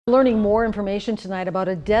Learning more information tonight about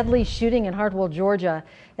a deadly shooting in Hartwell, Georgia.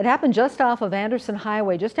 It happened just off of Anderson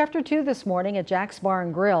Highway just after 2 this morning at Jack's Bar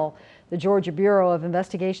and Grill. The Georgia Bureau of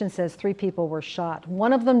Investigation says 3 people were shot.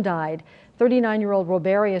 One of them died, 39-year-old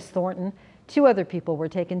Robarius Thornton. 2 other people were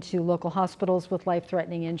taken to local hospitals with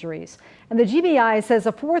life-threatening injuries. And the GBI says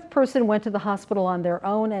a 4th person went to the hospital on their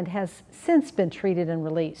own and has since been treated and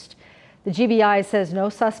released. The GBI says no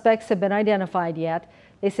suspects have been identified yet.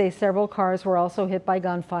 They say several cars were also hit by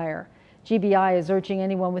gunfire. GBI is urging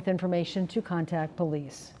anyone with information to contact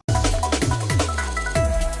police.